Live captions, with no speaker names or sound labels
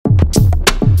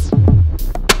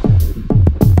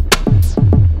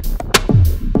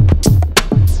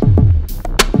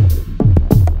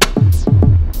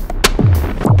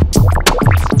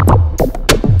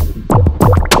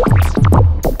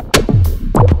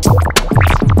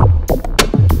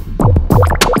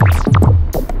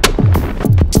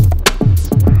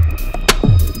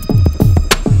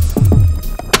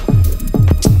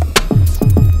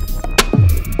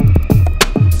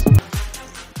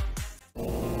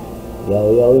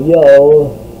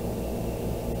Yo.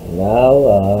 Now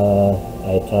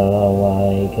I turn on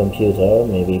my computer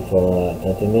maybe for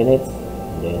 30 minutes.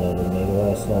 Then I will make a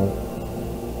rest now.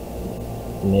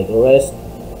 Make a rest,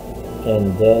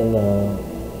 and then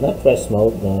not rest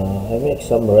mode. I make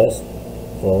some rest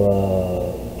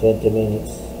for 20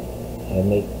 minutes. I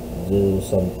make do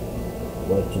some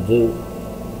work to do.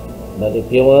 But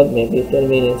if you want maybe 10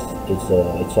 minutes,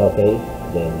 it's okay.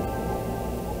 Then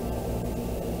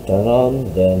turn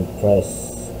on, then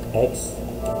press X.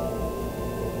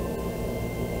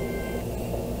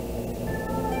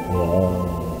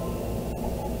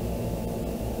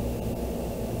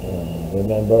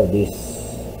 Remember this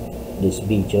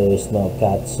video is no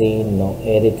cutscene, no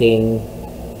editing.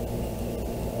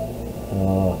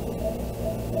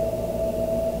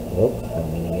 Look how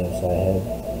many games I have.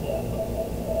 Yeah.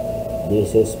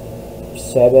 This is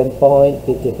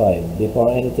 7.55. Before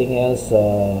anything else,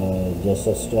 just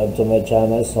subscribe to my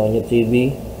channel, SONIO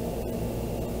TV.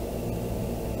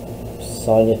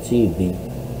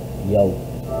 Yo.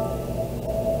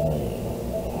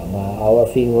 Our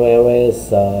firmware is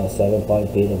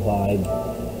 7.55.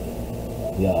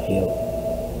 We are here.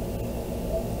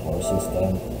 Our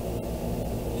system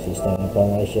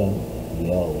information.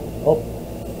 Yo. Oh.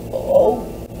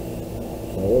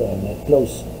 Sorry, I'm not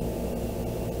close.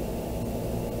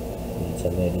 Need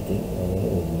some editing.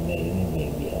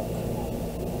 Maybe up.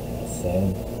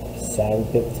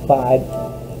 7.55.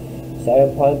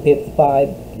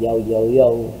 7.55. Yo.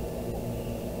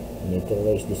 Need to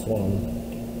erase this one.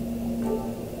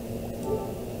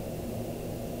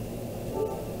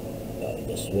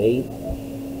 Just wait.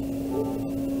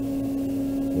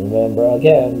 Remember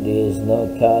again, there is no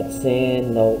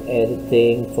cutscene, no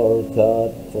editing for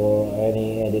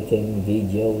any editing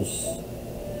videos.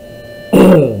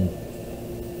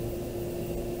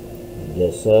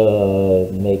 Just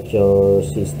make your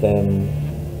system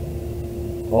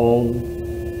on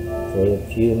for a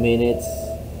few minutes.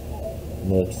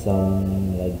 Make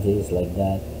some like this, like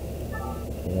that.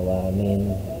 You know what I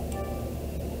mean?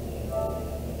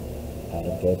 I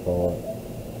don't care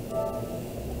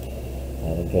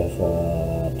for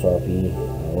a trophy. I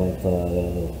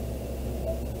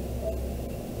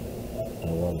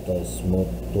want a smooth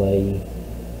play,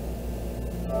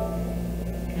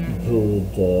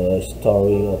 good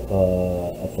story of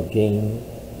a game.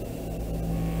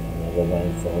 Never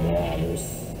mind for the others.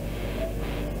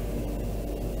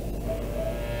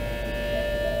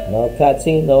 No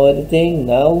cutscene, no editing.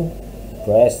 Now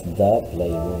press the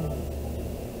playroom.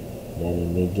 Then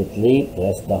immediately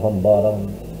press the home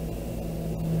button.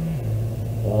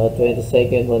 20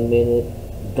 seconds, 1 minute.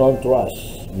 Don't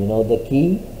rush. You know the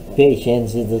key?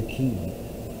 Patience is the key.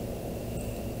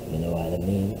 You know what I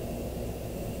mean?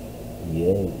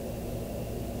 Yeah.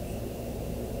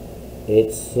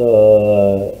 It's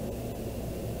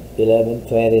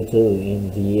 11:22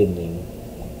 in the evening.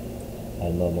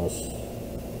 I'm almost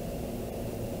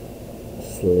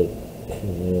asleep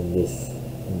in this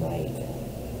night.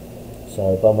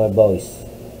 Sorry for my voice.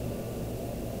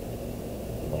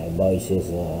 My voice is,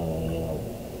 yeah.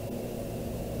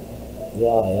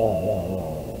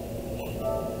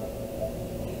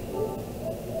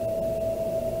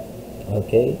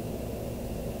 Okay.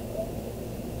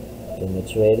 Too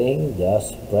much waiting.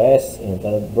 Just press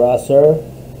internet browser.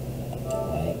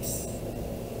 Thanks.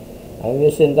 I'm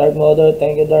using DARKMODDER.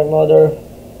 Thank you, DARKMODDER.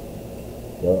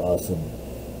 You're awesome.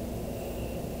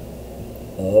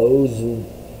 Awesome.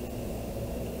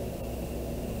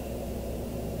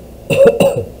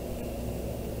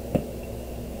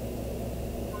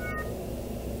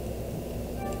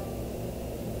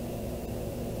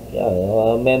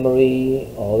 Yeah, memory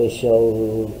always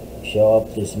show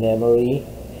up this memory.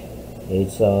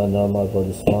 It's normal for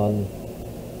this one.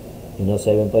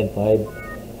 7.5.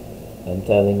 I'm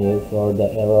telling you, for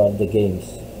the error of the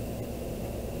games.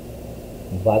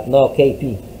 But no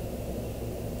KP.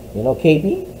 You know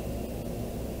KP?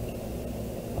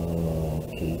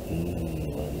 KP.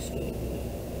 What is KP?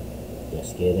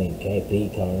 Just kidding. KP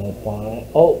can't apply.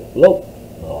 Oh, look.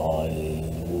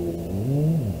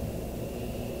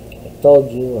 I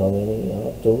told you how many.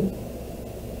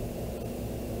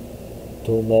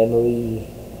 Two memory.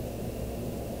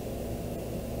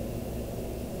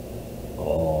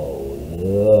 Oh,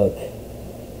 look.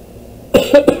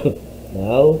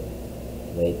 Now,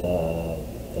 wait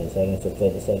 10 seconds to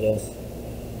 20 seconds.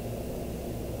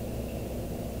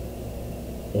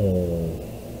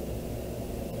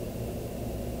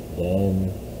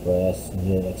 Then press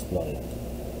new exploit.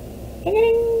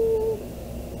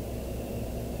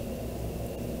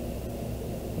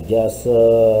 Just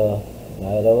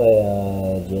by the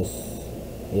way, just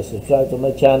You subscribe to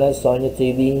my channel, Sonio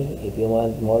TV. If you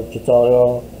want more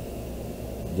tutorial,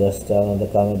 just tell in the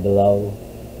comment below.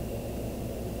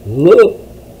 Look!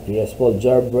 PS4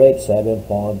 jailbreak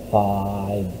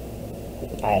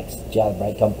 7.5x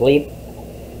jailbreak complete.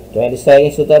 20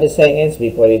 seconds to 30 seconds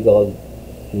before you go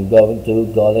into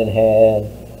golden hell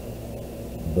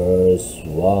verse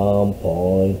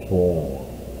 1.1.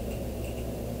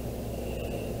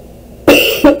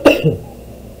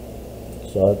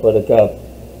 Sorry for the cup.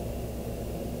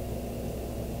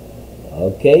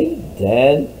 Okay,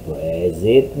 then press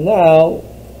it now.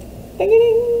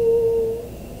 Ding-a-ding.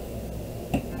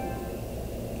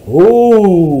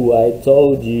 Ooh, I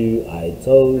told you.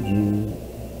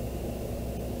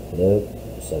 Look,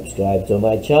 subscribe to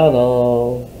my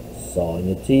channel,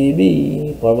 Sonio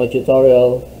TV, for my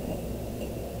tutorial.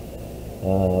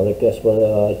 Request for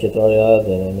a tutorial,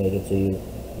 then I make it to you.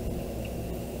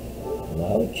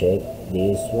 Now check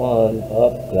this one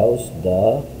up close,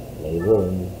 the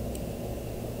playroom.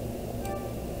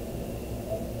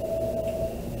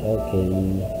 Okay,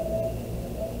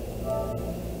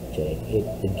 check it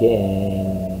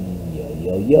again.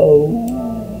 Yo.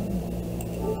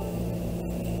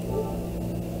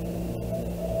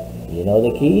 You know the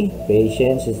key?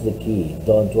 Patience is the key.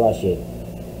 Don't rush it.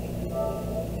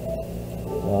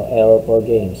 No error for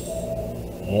games.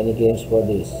 Any games for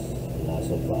this.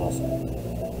 Last of Us,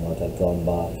 Mortal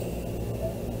Kombat,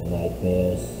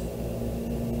 Nightmares,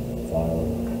 Far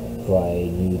Cry,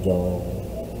 New Dawn,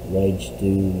 Rage 2,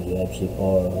 UFC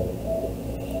 4.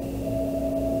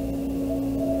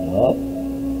 Nope.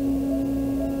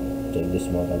 Take this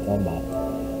Mortal Kombat.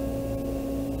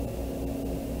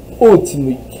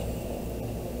 Ultimate.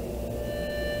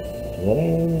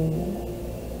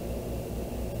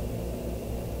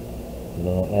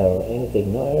 No error, anything,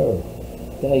 no error.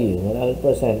 Tell you,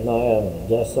 100% no error.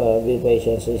 Just be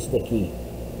patient is the key.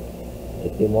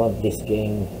 If you want this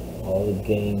game, all the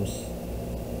games.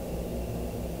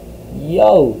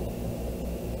 Yo!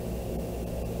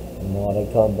 Mortal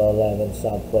Kombat 11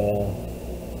 software.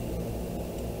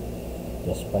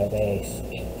 Just press X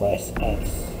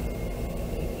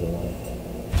if you want.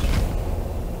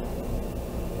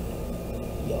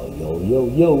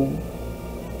 Yo.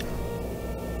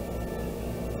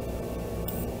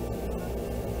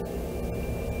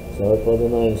 Sorry for the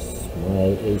noise. My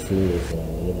AC is,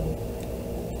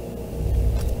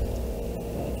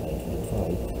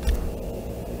 Fight.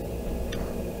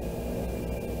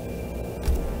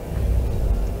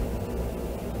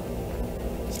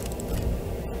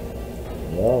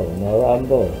 Yo, no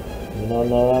Rambo. You know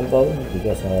no Rambo?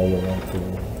 Because you want to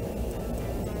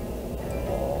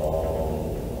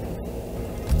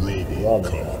rob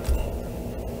it.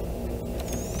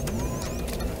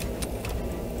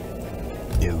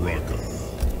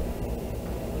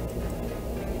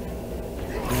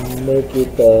 Make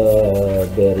it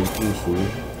very easy.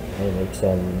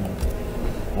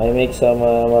 I make some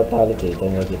mortality to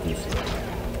make it easy.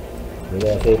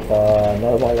 Because if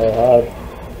normal or hard,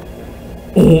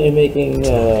 I'm making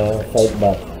fight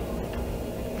back.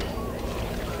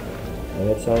 I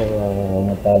make some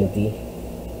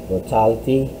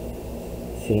mortality,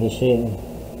 finishing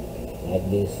like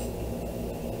this.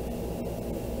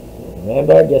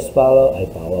 Remember, just follow. I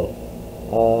follow.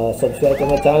 Subscribe to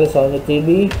my channel, Sonio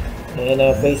TV, and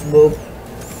Facebook.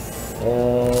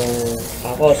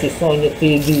 Ako si Sonio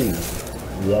TV.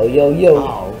 Yo.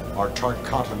 How are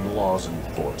Tarkatan laws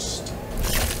enforced?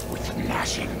 With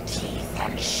gnashing teeth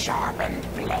and sharpened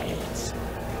blades.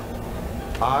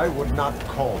 I would not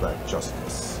call that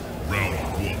justice. Round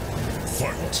one,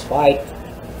 fight. Fight.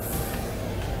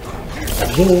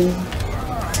 Tajum.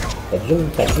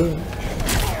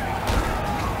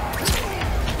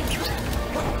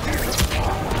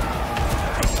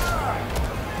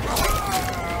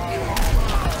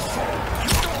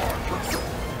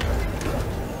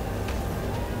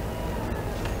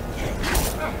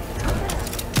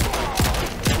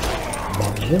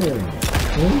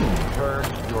 Turn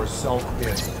yourself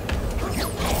in.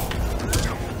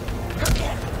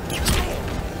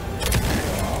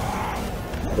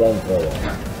 Run for it.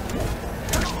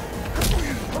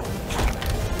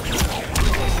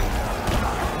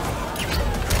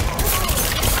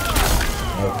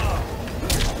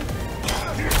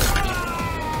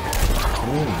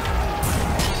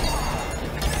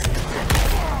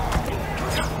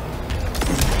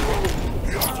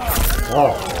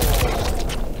 Oh.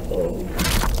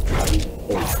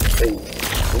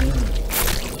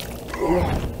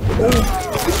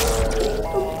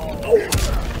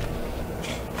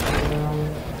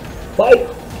 Fight!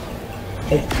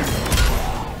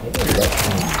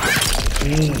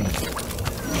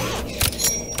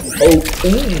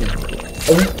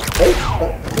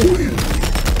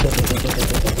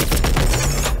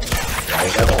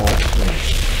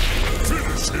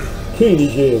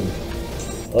 Finish him.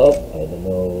 Oh, I don't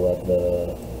know what the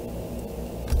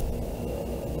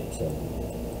next one.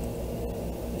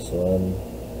 This one,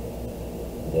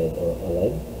 dead or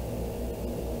alive?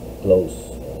 Close.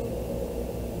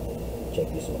 Check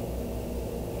this one.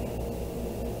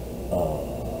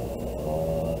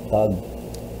 Tag.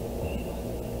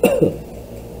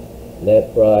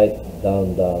 Left, right,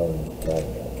 down, down, right,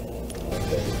 right.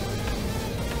 Okay.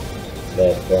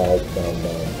 Left, right, down,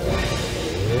 down, right.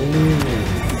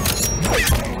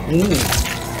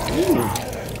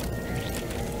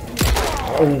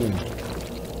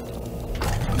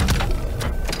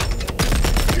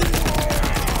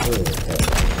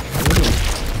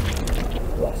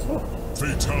 What's up?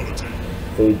 Fatality.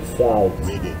 Fades out.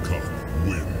 Robocop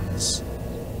wins.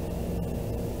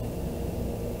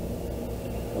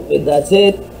 Okay, that's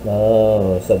it.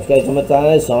 Subscribe to my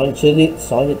channel,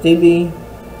 Sonio TV.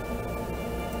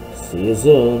 See you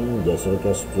soon. Just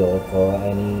request for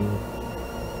any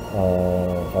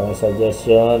comment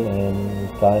suggestion and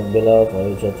comment below for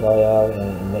the tutorial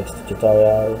and next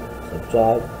tutorial.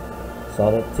 Subscribe.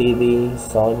 Sonio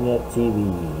TV.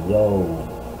 Yo.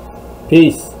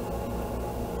 Peace.